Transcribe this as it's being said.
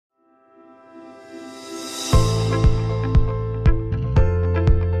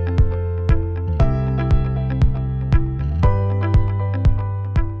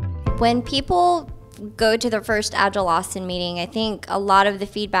When people go to their first Agile Austin meeting, I think a lot of the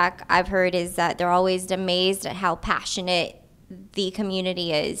feedback I've heard is that they're always amazed at how passionate the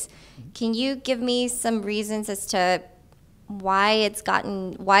community is. Can you give me some reasons as to why it's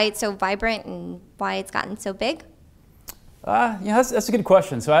so vibrant and why it's gotten so big? Yeah, that's a good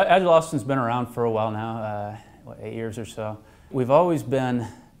question. So Agile Austin's been around for a while now, 8 years or so. We've always been,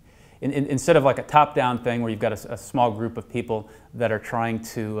 instead of like a top-down thing where you've got a small group of people that are trying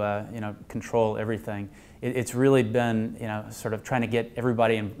to control everything, it's really been sort of trying to get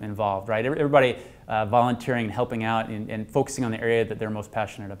everybody involved, right? Everybody volunteering and helping out and focusing on the area that they're most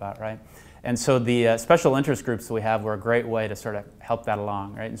passionate about, right? And so the special interest groups that we have were a great way to sort of help that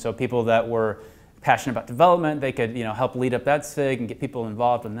along, right? And so people that were passionate about development, they could help lead up that SIG and get people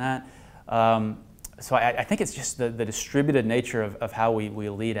involved in that. So I think it's just the distributed nature of how we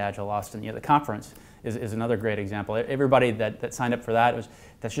lead Agile Austin. The conference is another great example. Everybody that signed up for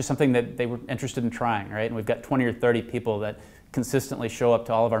that's just something that they were interested in trying, right? And we've got 20 or 30 people that consistently show up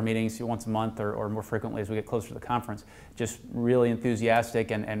to all of our meetings once a month or more frequently as we get closer to the conference, just really enthusiastic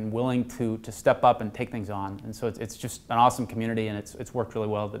and willing to step up and take things on. And so it's just an awesome community, and it's worked really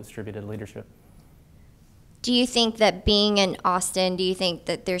well, the distributed leadership. Do you think that being in Austin, do you think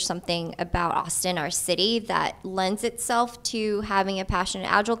that there's something about Austin, our city, that lends itself to having a passionate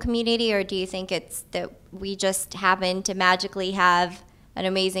Agile community, or do you think it's that we just happen to magically have an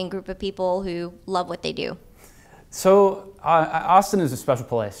amazing group of people who love what they do? So Austin is a special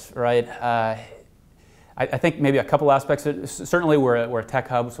place, right? I think maybe a couple aspects. Certainly we're a tech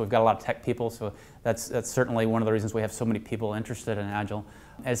hub, so we've got a lot of tech people, so that's certainly one of the reasons we have so many people interested in Agile.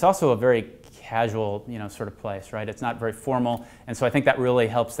 And it's also a very casual, sort of place, right? It's not very formal, and so I think that really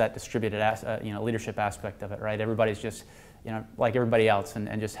helps that distributed, leadership aspect of it, right? Everybody's just, like everybody else,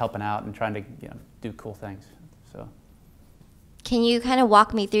 and just helping out and trying to, do cool things. So, can you kind of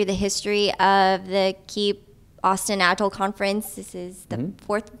walk me through the history of the Keep Austin Agile conference? This is the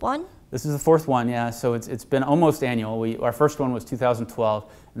fourth one. This is the fourth one, yeah. So it's been almost annual. Our first one was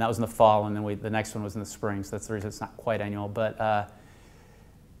 2012, and that was in the fall, and then the next one was in the spring. So that's the reason it's not quite annual, but.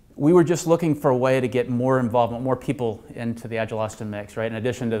 We were just looking for a way to get more involvement, more people into the Agile Austin mix, right? In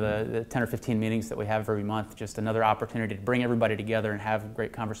addition to the 10 or 15 meetings that we have every month, just another opportunity to bring everybody together and have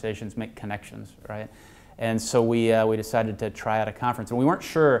great conversations, make connections, right? And so we decided to try out a conference, and we weren't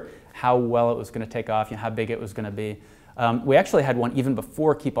sure how well it was going to take off, how big it was going to be. We actually had one even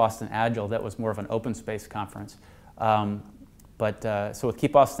before Keep Austin Agile that was more of an open space conference. So with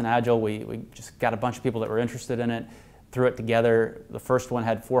Keep Austin Agile, we just got a bunch of people that were interested in it. Threw it together. The first one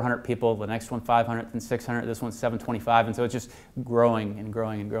had 400 people, the next one 500, then 600, this one's 725, and so it's just growing and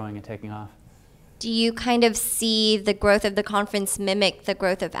growing and growing and taking off. Do you kind of see the growth of the conference mimic the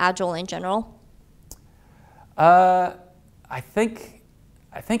growth of Agile in general? I think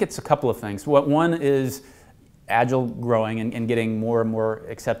it's a couple of things. One is Agile growing and getting more and more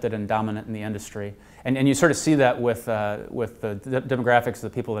accepted and dominant in the industry. And you sort of see that with the demographics of the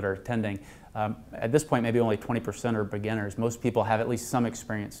people that are attending. At this point, maybe only 20% are beginners. Most people have at least some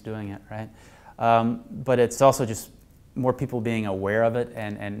experience doing it, right? But it's also just more people being aware of it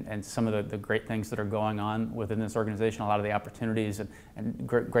and some of the great things that are going on within this organization, a lot of the opportunities and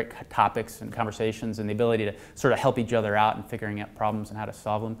great topics and conversations and the ability to sort of help each other out and figuring out problems and how to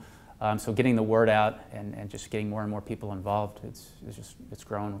solve them. So getting the word out and just getting more and more people involved, it's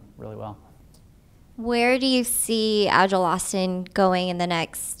grown really well. Where do you see Agile Austin going in the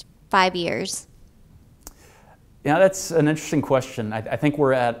next 5 years? Yeah, that's an interesting question. I think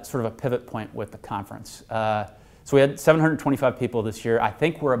we're at sort of a pivot point with the conference. So we had 725 people this year. I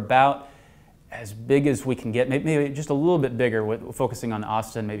think we're about as big as we can get, maybe just a little bit bigger, focusing on the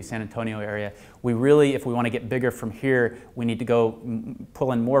Austin, maybe San Antonio area. We really, if we want to get bigger from here, we need to go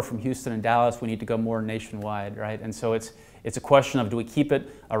pull in more from Houston and Dallas. We need to go more nationwide, right? And so it's a question of, do we keep it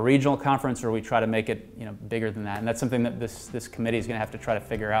a regional conference, or we try to make it bigger than that? And that's something that this committee is going to have to try to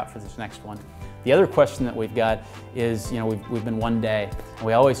figure out for this next one. The other question that we've got is, we've been one day. And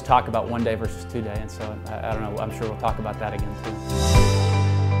we always talk about 1 day versus 2 day, and so I don't know, I'm sure we'll talk about that again too.